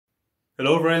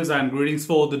Hello friends and greetings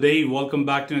for the day. Welcome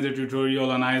back to another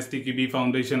tutorial on ISTQB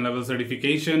Foundation Level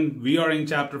certification. We are in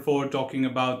chapter 4 talking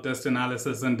about test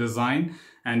analysis and design,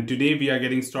 and today we are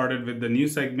getting started with the new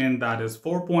segment that is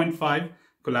 4.5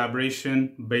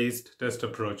 collaboration based test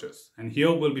approaches. And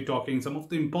here we'll be talking some of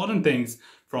the important things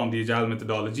from the Agile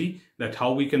methodology, that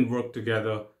how we can work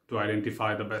together to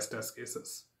identify the best test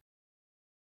cases.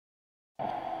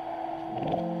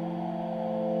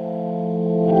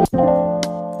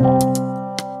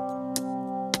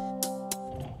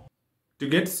 To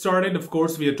get started, of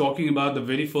course, we are talking about the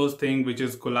very first thing, which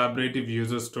is collaborative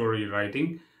user story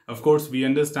writing. Of course, we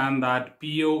understand that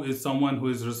PO is someone who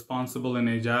is responsible in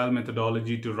Agile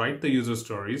methodology to write the user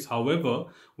stories. However,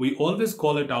 we always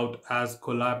call it out as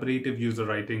collaborative user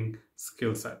writing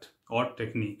skill set or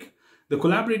technique. The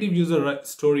collaborative user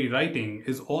story writing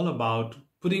is all about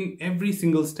putting every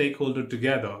single stakeholder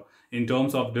together in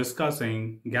terms of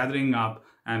discussing, gathering up,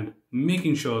 and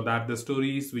making sure that the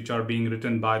stories which are being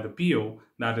written by the PO,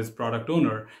 that is product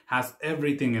owner, has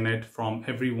everything in it from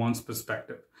everyone's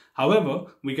perspective. However,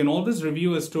 we can always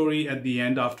review a story at the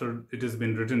end after it has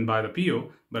been written by the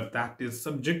PO, but that is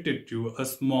subjected to a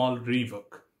small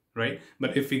rework, right?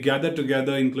 But if we gather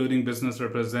together, including business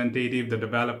representative, the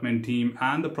development team,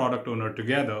 and the product owner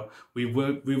together, we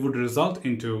would result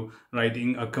into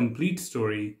writing a complete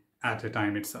story at a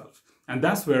time itself. And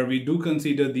that's where we do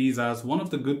consider these as one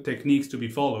of the good techniques to be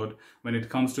followed when it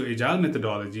comes to Agile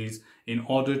methodologies in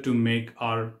order to make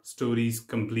our stories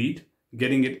complete,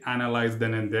 getting it analyzed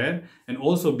then and there, and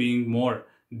also being more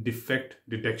defect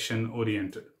detection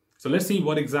oriented. So let's see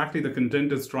what exactly the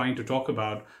content is trying to talk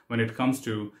about when it comes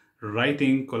to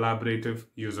writing collaborative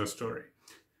user story.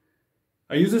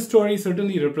 A user story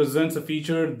certainly represents a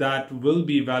feature that will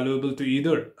be valuable to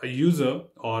either a user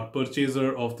or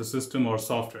purchaser of the system or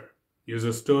software.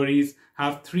 User stories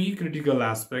have three critical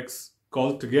aspects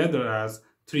called together as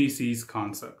 3Cs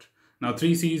concept. Now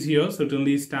 3Cs here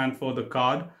certainly stand for the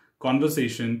card,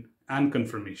 conversation, and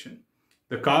confirmation.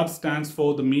 The card stands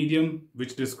for the medium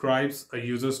which describes a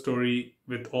user story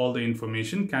with all the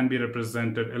information, can be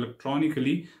represented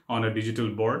electronically on a digital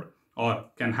board or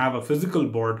can have a physical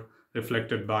board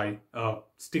reflected by a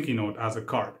sticky note as a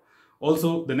card.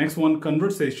 Also, the next one,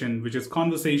 conversation, which is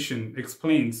conversation,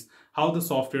 explains how the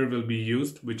software will be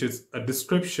used, which is a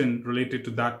description related to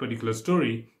that particular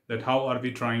story, that how are we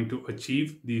trying to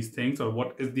achieve these things or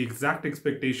what is the exact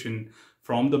expectation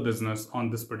from the business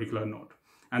on this particular note.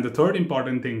 And the third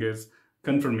important thing is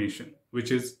confirmation,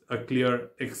 which is a clear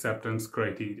acceptance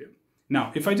criteria.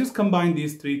 Now, if I just combine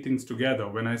these three things together,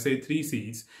 when I say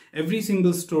 3Cs, every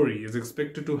single story is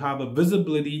expected to have a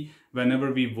visibility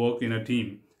whenever we work in a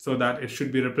team, so that it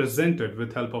should be represented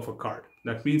with help of a card.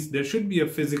 That means there should be a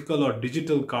physical or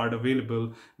digital card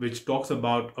available which talks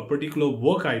about a particular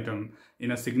work item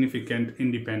in a significant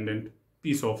independent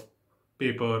piece of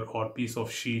paper or piece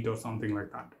of sheet or something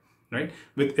like that, right?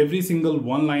 With every single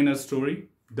one-liner story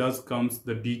comes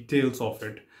the details of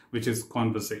it, which is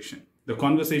conversation. The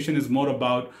conversation is more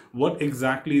about what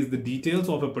exactly is the details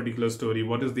of a particular story,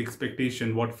 what is the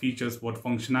expectation, what features, what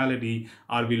functionality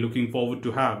are we looking forward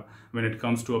to have when it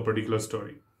comes to a particular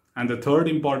story. And the third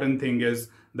important thing is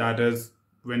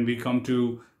when we come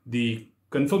to the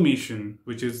confirmation,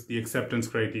 which is the acceptance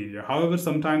criteria. However,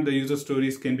 sometimes the user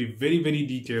stories can be very, very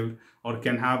detailed or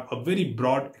can have a very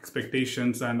broad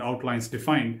expectations and outlines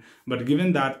defined. But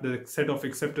given that the set of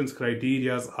acceptance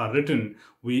criteria are written,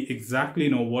 we exactly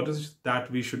know what is that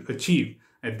we should achieve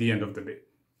at the end of the day.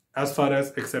 As far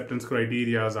as acceptance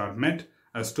criteria are met,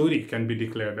 a story can be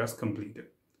declared as completed.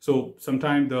 So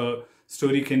sometimes the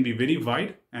story can be very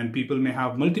wide and people may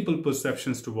have multiple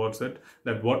perceptions towards it,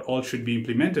 that what all should be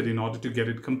implemented in order to get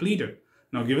it completed.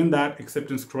 Now, given that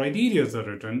acceptance criteria are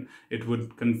written, it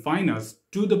would confine us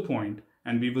to the point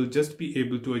and we will just be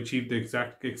able to achieve the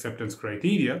exact acceptance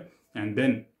criteria, and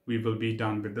then we will be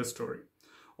done with the story.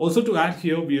 Also, to add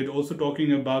here, we are also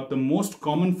talking about the most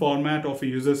common format of a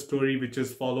user story which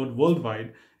is followed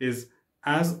worldwide is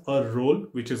as a role,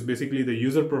 which is basically the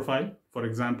user profile. For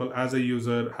example, as a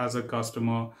user, as a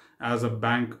customer, as a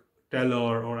bank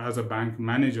teller, or as a bank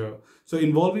manager. So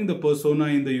involving the persona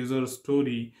in the user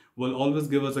story will always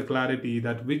give us a clarity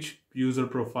that which user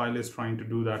profile is trying to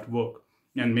do that work.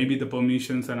 And maybe the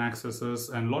permissions and accesses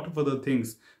and a lot of other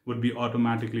things would be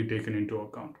automatically taken into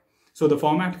account. So the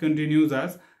format continues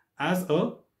as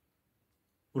a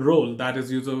role, that is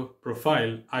user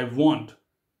profile, I want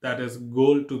that is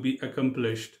goal to be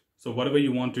accomplished. So whatever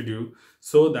you want to do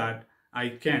so that I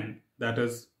can, that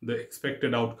is the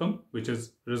expected outcome, which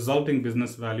is resulting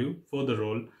business value for the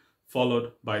role,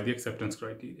 followed by the acceptance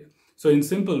criteria. So in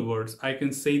simple words, I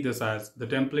can say this as the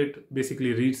template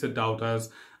basically reads it out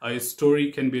as a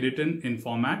story can be written in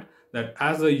format that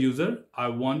as a user, I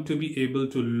want to be able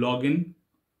to log in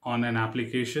on an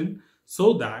application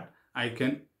so that I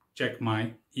can check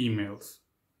my emails.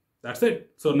 That's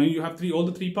it. So now you have all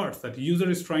the three parts that user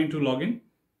is trying to log in,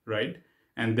 right?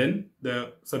 And then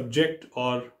the subject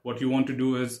or what you want to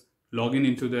do is log in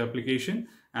into the application,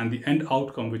 and the end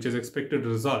outcome, which is expected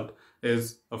result,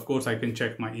 is of course I can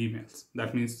check my emails.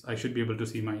 That means I should be able to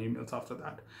see my emails after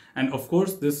that. And of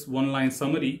course this one line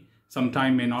summary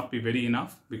sometime may not be very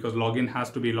enough, because login has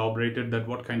to be elaborated that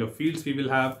what kind of fields we will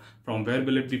have, from where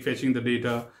will it be fetching the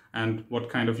data, and what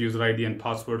kind of user ID and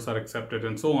passwords are accepted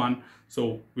and so on.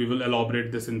 So we will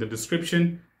elaborate this in the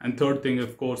description. And third thing,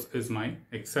 of course, is my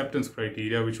acceptance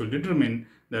criteria, which will determine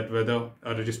that whether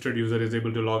a registered user is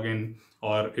able to log in,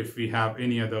 or if we have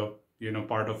any other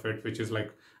part of it, which is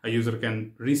like a user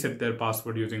can reset their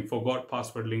password using forgot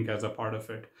password link as a part of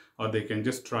it, or they can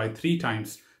just try 3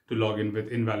 times to log in with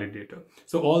invalid data.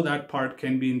 So all that part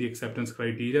can be in the acceptance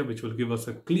criteria, which will give us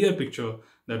a clear picture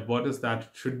that what is that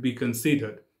should be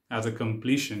considered as a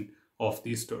completion of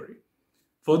the story.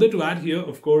 Further to add here,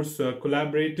 of course,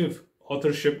 collaborative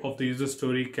authorship of the user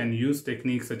story can use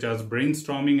techniques such as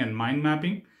brainstorming and mind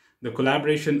mapping. The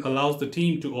collaboration allows the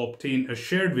team to obtain a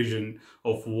shared vision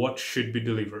of what should be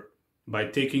delivered by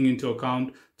taking into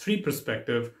account 3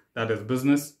 perspectives, that is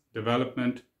business,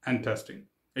 development, and testing.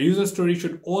 A user story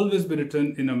should always be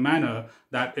written in a manner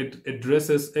that it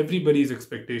addresses everybody's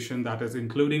expectation, that is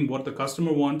including what the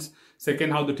customer wants.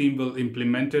 Second, how the team will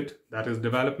implement it, that is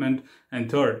development.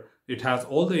 And third, it has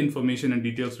all the information and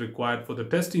details required for the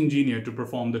test engineer to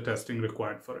perform the testing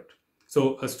required for it.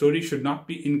 So a story should not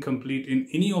be incomplete in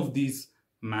any of these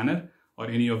manner or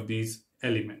any of these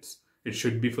elements. It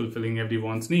should be fulfilling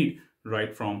everyone's need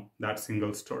right from that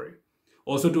single story.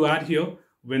 Also to add here,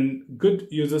 when good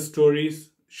user stories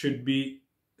should be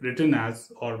written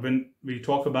as, or when we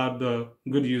talk about the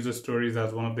good user stories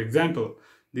as one of the example,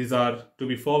 these are to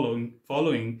be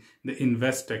following the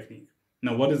INVEST technique.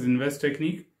 Now, what is INVEST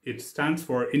technique? It stands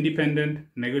for independent,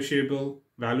 negotiable,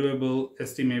 valuable,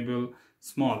 estimable,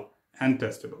 small, and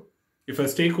testable. If a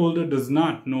stakeholder does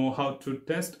not know how to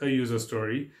test a user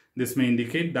story, this may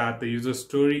indicate that the user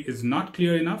story is not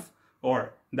clear enough,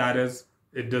 or that is,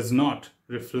 it does not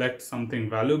reflect something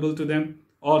valuable to them,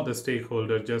 or the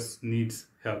stakeholder just needs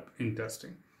help in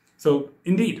testing. So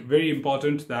indeed, very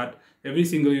important that every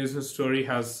single user story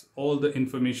has all the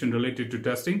information related to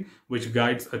testing, which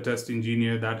guides a test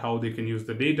engineer that how they can use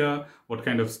the data, what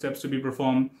kind of steps to be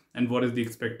performed, and what is the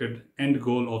expected end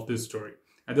goal of this story.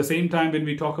 At the same time, when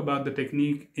we talk about the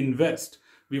technique INVEST,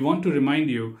 we want to remind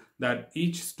you that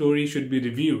each story should be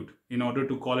reviewed in order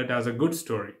to call it as a good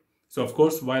story. So of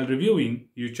course, while reviewing,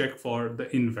 you check for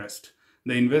the INVEST.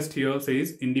 The INVEST here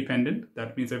says independent.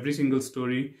 That means every single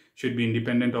story should be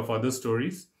independent of other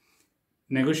stories.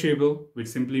 Negotiable, which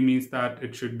simply means that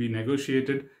it should be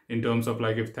negotiated in terms of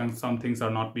like if some things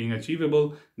are not being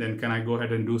achievable, then can I go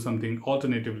ahead and do something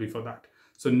alternatively for that?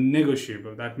 So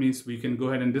negotiable, that means we can go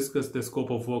ahead and discuss the scope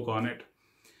of work on it.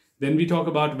 Then we talk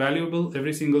about valuable.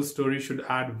 Every single story should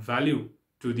add value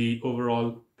to the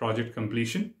overall project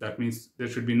completion. That means there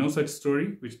should be no such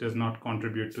story which does not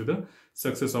contribute to the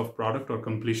success of product or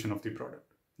completion of the product.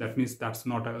 That means that's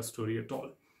not a story at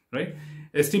all, right?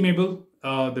 Estimable,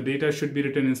 the data should be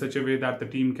written in such a way that the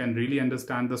team can really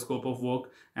understand the scope of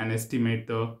work and estimate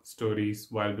the stories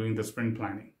while doing the sprint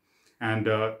planning. And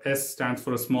S stands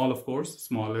for a small, of course.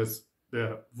 Small is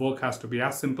the work has to be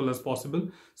as simple as possible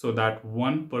so that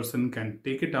one person can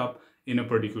take it up in a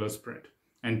particular sprint.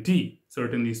 And T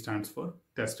certainly stands for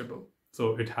testable.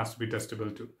 So it has to be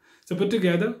testable too. So put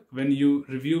together, when you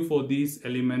review for these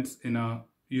elements in a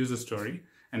user story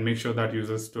and make sure that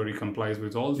user story complies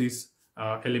with all these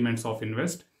elements of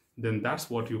INVEST, then that's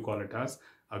what you call it as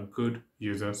a good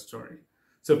user story.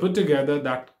 So put together,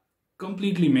 that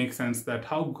completely makes sense that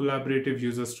how collaborative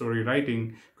user story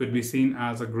writing could be seen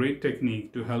as a great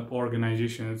technique to help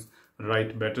organizations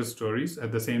write better stories,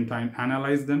 at the same time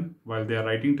analyze them while they are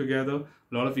writing together.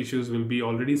 A lot of issues will be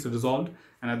already resolved,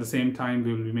 and at the same time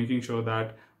we will be making sure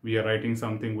that we are writing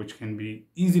something which can be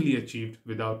easily achieved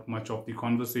without much of the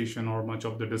conversation or much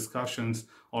of the discussions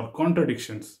or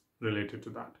contradictions related to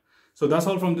that. So that's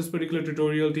all from this particular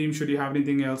tutorial, team. Should you have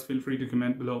anything else, feel free to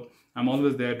comment below. I'm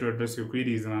always there to address your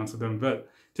queries and answer them well.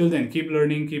 Till then, keep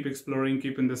learning, keep exploring,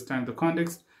 keep understanding the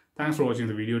context. Thanks for watching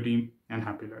the video, team, and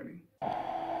happy learning.